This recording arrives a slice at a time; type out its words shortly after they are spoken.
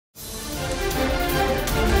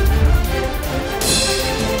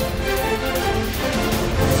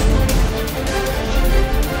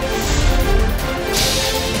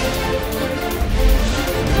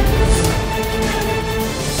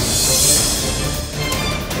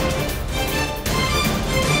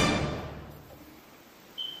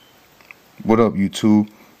What up,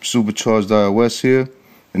 YouTube? Supercharged iOS here,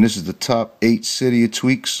 and this is the top 8 CYDIA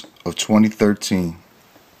tweaks of 2013.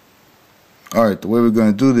 Alright, the way we're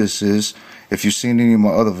going to do this is, if you've seen any of my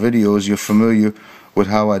other videos, you're familiar with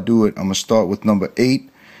how I do it. I'm going to start with number 8,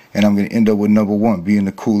 and I'm going to end up with number 1, being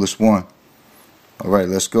the coolest one. Alright,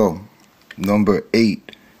 let's go. Number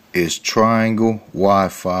 8 is triangle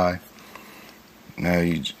Wi-Fi. Now,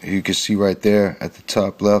 you can see right there at the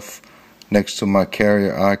top left, next to my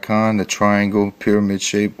carrier icon, the triangle pyramid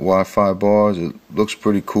shaped Wi-Fi bars. It looks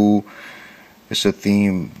pretty cool. It's a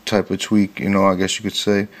theme type of tweak, you know, I guess you could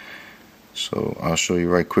say. So I'll show you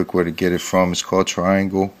right quick where to get it from. It's called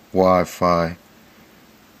triangle Wi-Fi,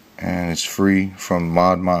 and it's free from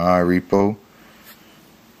Mod My Eye repo.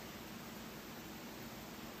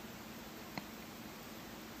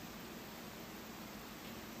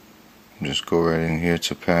 Just go right in here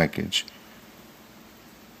to package.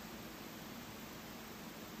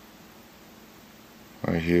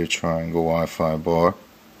 Right here, triangle Wi-Fi bar.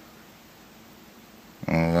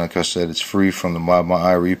 And like I said, it's free from the Mod My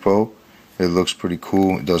Eye repo. It looks pretty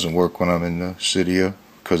cool. It doesn't work when I'm in the CYDIA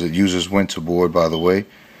because it uses Winterboard, by the way.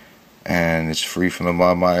 And it's free from the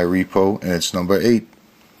Mod My Eye repo, and it's number 8.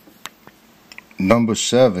 Number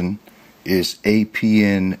 7 is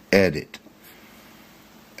APN Edit.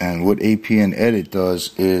 And what APN Edit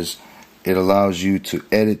does is it allows you to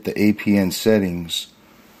edit the APN settings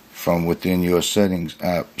from within your settings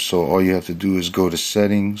app. So all you have to do is go to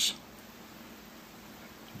settings,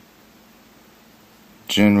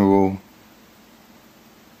 general,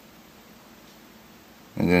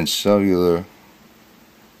 and then cellular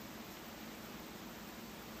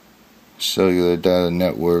data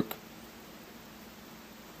network.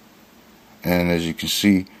 And as you can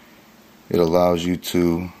see, it allows you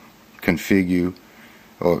to configure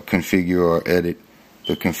or edit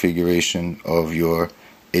the configuration of your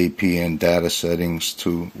APN data settings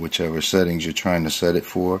to whichever settings you're trying to set it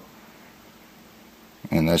for.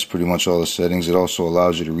 And that's pretty much all the settings. It also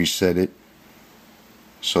allows you to reset it.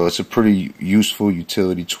 So it's a pretty useful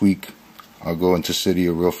utility tweak. I'll go into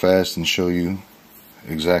CYDIA real fast and show you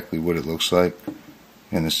exactly what it looks like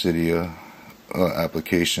in the CYDIA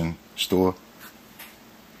application store.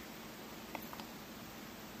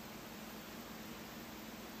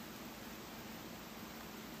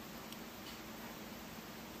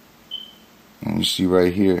 And you see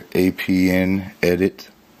right here, APN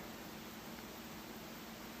Edit.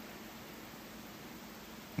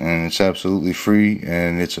 And it's absolutely free,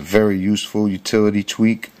 and it's a very useful utility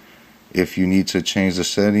tweak if you need to change the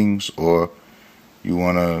settings, or you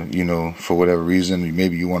want to, you know, for whatever reason,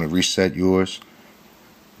 maybe you want to reset yours.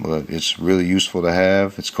 But it's really useful to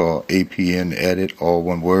have. It's called APN Edit, all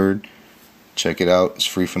one word. Check it out. It's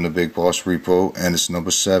free from the Big Boss repo, and it's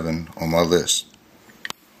number 7 on my list.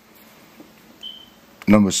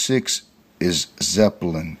 Number 6 is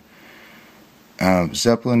Zeppelin.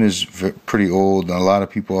 Zeppelin is pretty old, and a lot of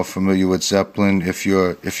people are familiar with Zeppelin. If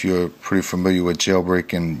you're pretty familiar with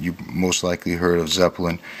Jailbroken, you most likely heard of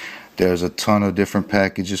Zeppelin. There's a ton of different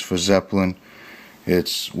packages for Zeppelin.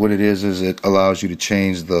 What it is it allows you to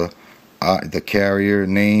change the carrier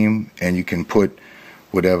name, and you can put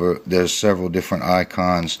whatever. There's several different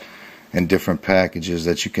icons and different packages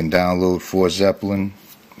that you can download for Zeppelin.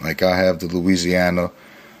 Like I have the Louisiana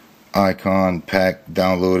icon pack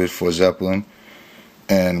downloaded for Zeppelin.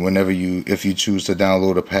 And if you choose to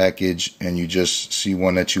download a package and you just see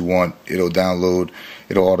one that you want, it'll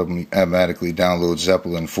automatically download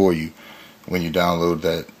Zeppelin for you when you download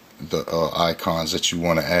the icons that you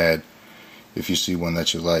want to add, if you see one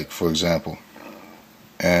that you like, for example.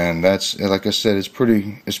 And that's, like I said, it's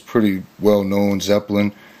pretty well known,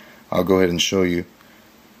 Zeppelin. I'll go ahead and show you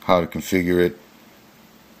how to configure it.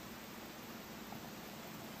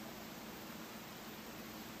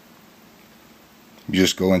 You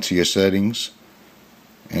just go into your settings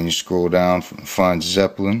and you scroll down, find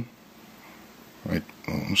Zeppelin, right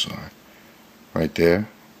there.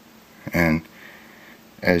 And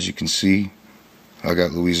as you can see, I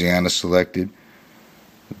got Louisiana selected.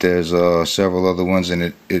 There's several other ones,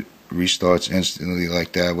 and it restarts instantly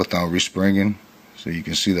like that without respringing. So you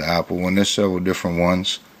can see the Apple one. There's several different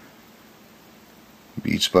ones.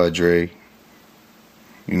 Beats by Dre.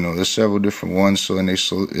 You know, there's several different ones. So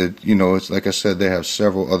you know, it's like I said, they have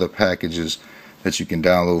several other packages that you can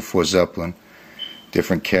download for Zeppelin,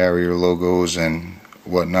 different carrier logos and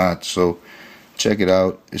whatnot. So check it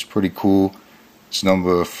out. It's pretty cool. It's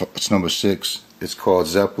number 6. It's called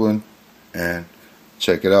Zeppelin, and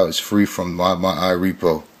check it out. It's free from my Eye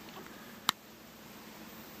repo.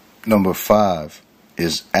 Number 5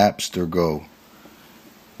 is Abstergo.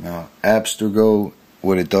 Now, Abstergo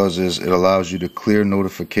what it does is it allows you to clear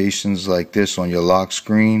notifications like this on your lock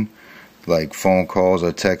screen, like phone calls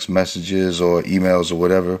or text messages or emails or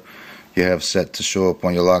whatever you have set to show up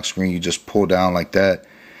on your lock screen. You just pull down like that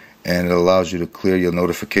and it allows you to clear your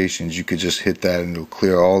notifications. You could just hit that and it'll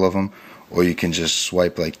clear all of them, or you can just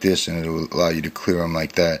swipe like this and it'll allow you to clear them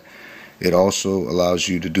like that. It also allows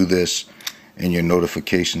you to do this in your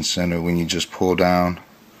notification center when you just pull down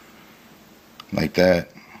like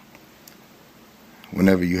that.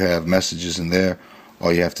 Whenever you have messages in there,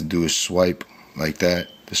 all you have to do is swipe like that,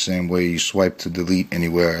 the same way you swipe to delete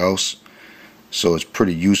anywhere else. So it's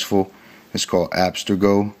pretty useful. It's called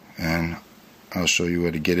Abstergo, and I'll show you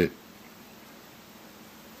where to get it.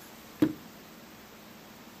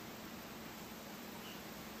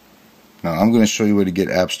 Now I'm going to show you where to get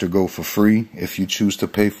Abstergo for free. If you choose to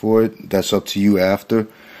pay for it, that's up to you after.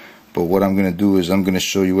 But what I'm going to do is I'm going to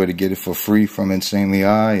show you where to get it for free from Insanely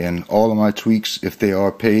I, and all of my tweaks, if they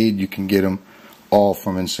are paid, you can get them all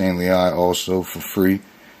from Insanely I also for free.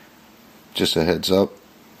 Just a heads up.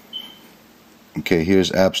 Okay,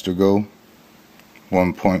 here's Abstergo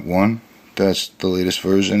 1.1. That's the latest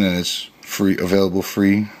version, and it's free, available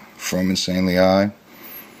free from Insanely I.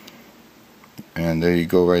 And there you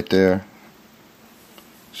go right there.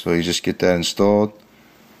 So you just get that installed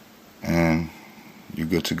and you're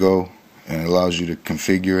good to go, and it allows you to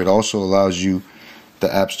configure. It also allows you, the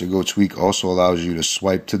Abstergo tweak also allows you to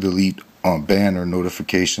swipe to delete on banner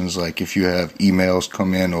notifications, like if you have emails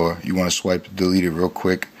come in or you want to swipe to delete it real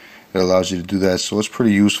quick, it allows you to do that. So it's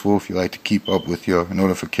pretty useful if you like to keep up with your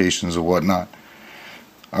notifications or whatnot.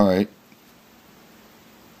 Alright,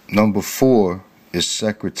 number 4 is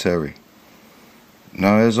Secretary.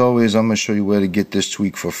 Now as always, I'm going to show you where to get this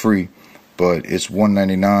tweak for free, but it's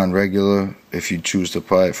 $1.99 regular if you choose to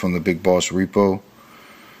buy it from the Big Boss repo.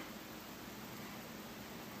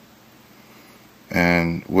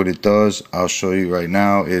 And what it does, I'll show you right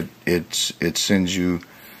now. It sends you,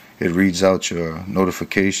 it reads out your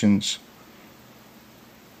notifications.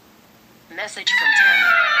 Message from Tammy,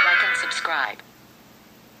 like and subscribe.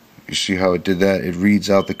 You see how it did that? It reads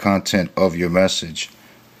out the content of your message.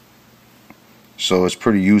 So it's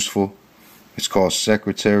pretty useful. It's called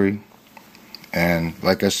Secretary, and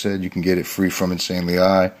like I said, you can get it free from Insanely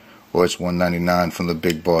I, or it's $1.99 from the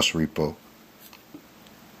Big Boss repo.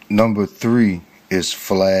 Number 3 is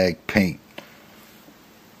Flag Paint.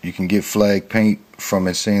 You can get Flag Paint from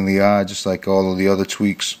Insanely I, just like all of the other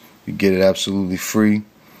tweaks. You get it absolutely free,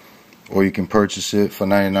 or you can purchase it for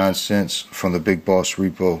 99 cents from the Big Boss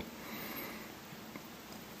repo.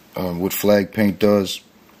 What Flag Paint does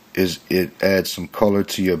is it adds some color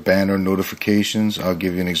to your banner notifications. I'll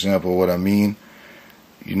give you an example of what I mean.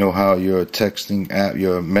 You know how your texting app,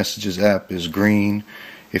 your messages app is green.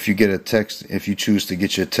 If you get a text, if you choose to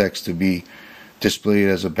get your text to be displayed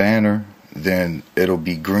as a banner, then it'll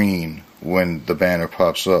be green when the banner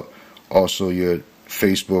pops up. Also, your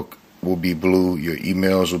Facebook will be blue, your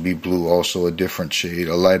emails will be blue, also a different shade,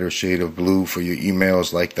 a lighter shade of blue for your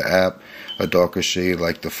emails like the app, a darker shade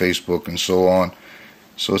like the Facebook, and so on.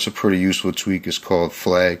 So it's a pretty useful tweak. It's called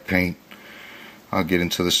Flag Paint. I'll get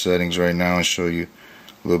into the settings right now and show you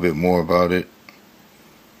a little bit more about it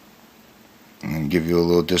and give you a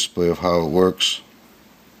little display of how it works.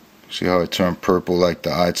 See how it turned purple like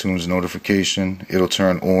the iTunes notification? It'll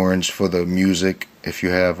turn orange for the music. If you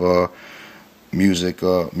have a music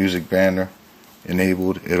banner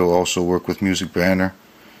enabled, it'll also work with music banner.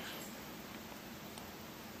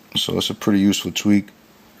 So it's a pretty useful tweak.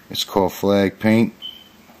 It's called Flag Paint,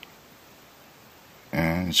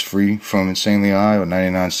 and it's free from Insanely I, or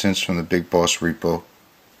 99 cents from the Big Boss repo.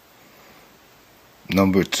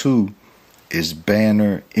 Number 2 is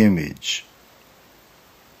Banner Image.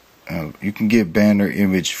 You can get Banner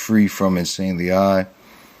Image free from Insanely I,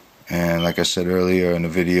 and like I said earlier in the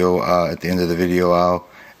video, at the end of the video I'll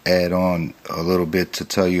add on a little bit to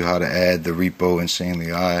tell you how to add the repo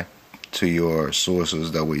Insanely I to your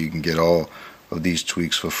sources. That way you can get all of these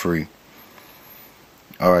tweaks for free.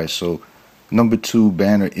 Alright, so number 2,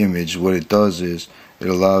 Banner Image, what it does is it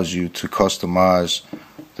allows you to customize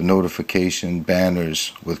the notification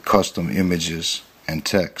banners with custom images and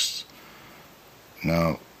text.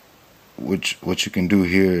 Now, what you can do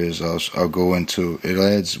here is I'll go into it.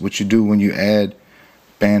 Adds what you do when you add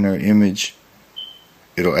banner image.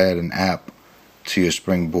 It'll add an app to your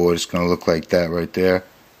springboard. It's going to look like that right there.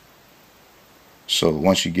 So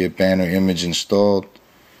once you get banner image installed,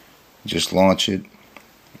 just launch it,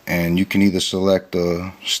 and you can either select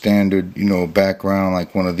a standard, background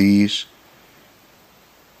like one of these,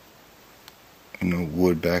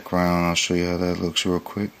 wood background. I'll show you how that looks real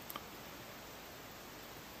quick.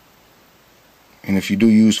 And if you do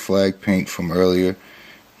use flag paint from earlier,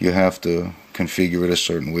 you have to configure it a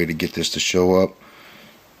certain way to get this to show up.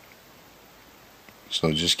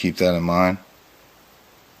 So just keep that in mind.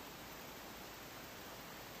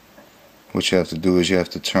 What you have to do is you have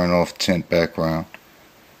to turn off tint background.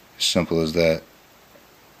 As simple as that.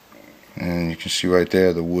 And you can see right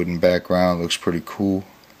there the wooden background looks pretty cool.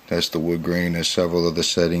 That's the wood grain. There's several other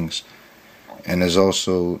settings. And there's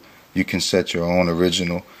also, you can set your own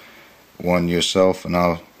original one yourself, and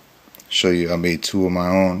I'll show you. I made two of my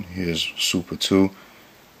own. Here's Super 2.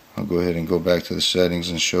 I'll go ahead and go back to the settings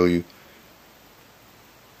and show you.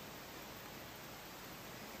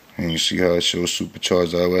 And you see how it shows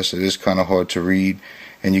supercharged iOS. It is kind of hard to read,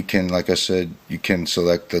 and you can, like I said, you can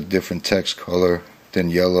select a different text color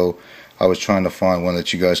than yellow. I was trying to find one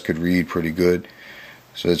that you guys could read pretty good,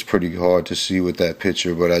 so it's pretty hard to see with that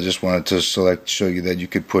picture, but I just wanted to show you that you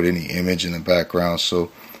could put any image in the background.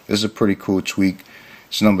 So this is a pretty cool tweak.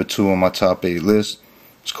 It's number 2 on my top 8 list.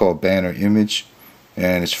 It's called Banner Image,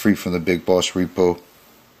 and it's free from the Big Boss repo.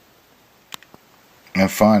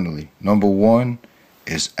 And finally, number 1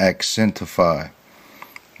 is AccenToy.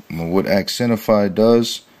 What AccenToy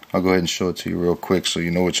does, I'll go ahead and show it to you real quick so you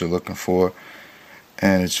know what you're looking for.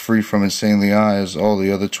 And it's free from Insanely I, as all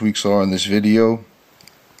the other tweaks are in this video.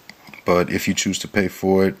 But if you choose to pay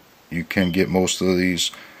for it, you can get most of these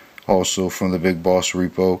also from the Big Boss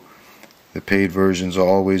repo. The paid versions are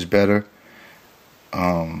always better.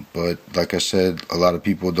 But like I said, a lot of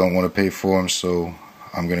people don't want to pay for them, so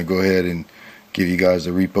I'm going to go ahead and give you guys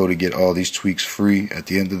the repo to get all these tweaks free at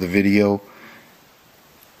the end of the video.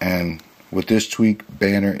 And with this tweak,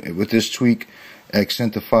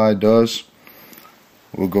 AccenToy does,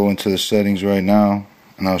 we'll go into the settings right now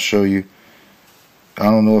and I'll show you. I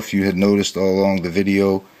don't know if you had noticed all along the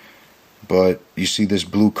video, but you see this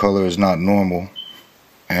blue color is not normal,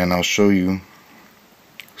 and I'll show you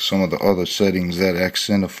some of the other settings that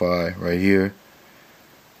AccenToy right here.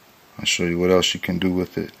 I'll show you what else you can do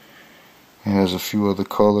with it. It has a few other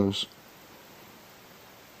colors.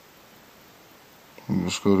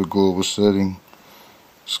 Let's go to global setting.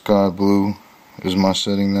 Sky blue is my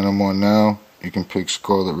setting that I'm on now. You can pick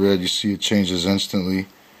scarlet red. You see it changes instantly.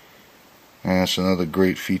 And it's another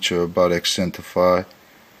great feature about AccenToy,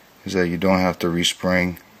 is that you don't have to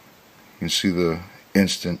respring. You can see the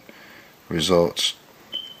instant results.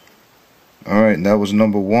 Alright, and that was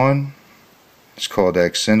number 1. It's called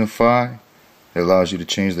AccenToy. It allows you to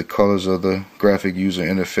change the colors of the graphic user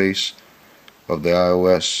interface of the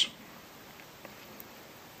iOS.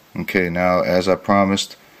 Okay, now as I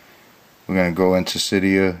promised, we're going to go into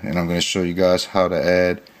CYDIA, and I'm going to show you guys how to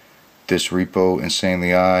add this repo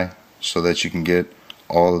Insanely I, so that you can get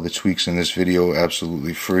all of the tweaks in this video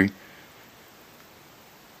absolutely free.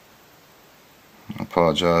 I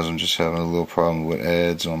apologize, I'm just having a little problem with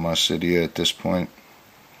ads on my CYDIA at this point.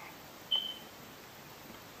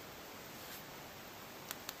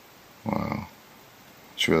 Wow,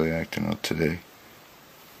 it's really acting up today.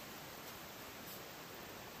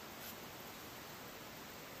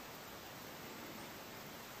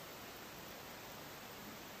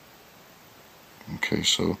 Okay,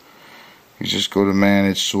 so you just go to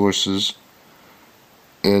Manage Sources,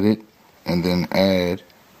 Edit, and then Add,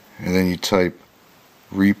 and then you type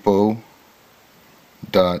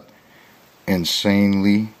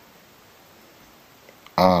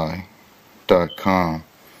repo.insanelyI.com.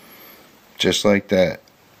 Just like that,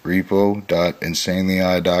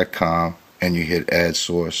 repo.insanelyI.com, and you hit Add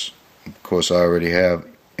Source. Of course, I already have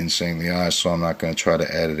Insanely I, so I'm not going to try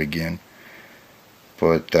to add it again.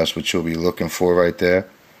 But that's what you'll be looking for right there.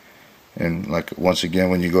 And like, once again,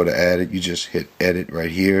 when you go to add it, you just hit edit right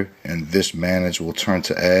here, and this manage will turn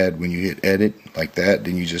to add. When you hit edit like that,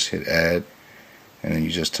 then you just hit add, and then you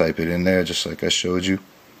just type it in there just like I showed you.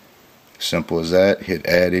 Simple as that. Hit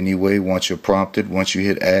add anyway once you're prompted. Once you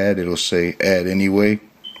hit add, it'll say add anyway,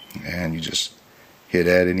 and you just hit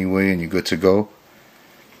add anyway and you're good to go.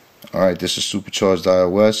 Alright, this is Supercharged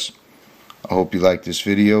iOS. I hope you like this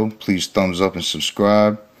video. Please thumbs up and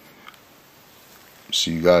subscribe.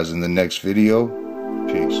 See you guys in the next video.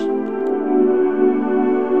 Peace.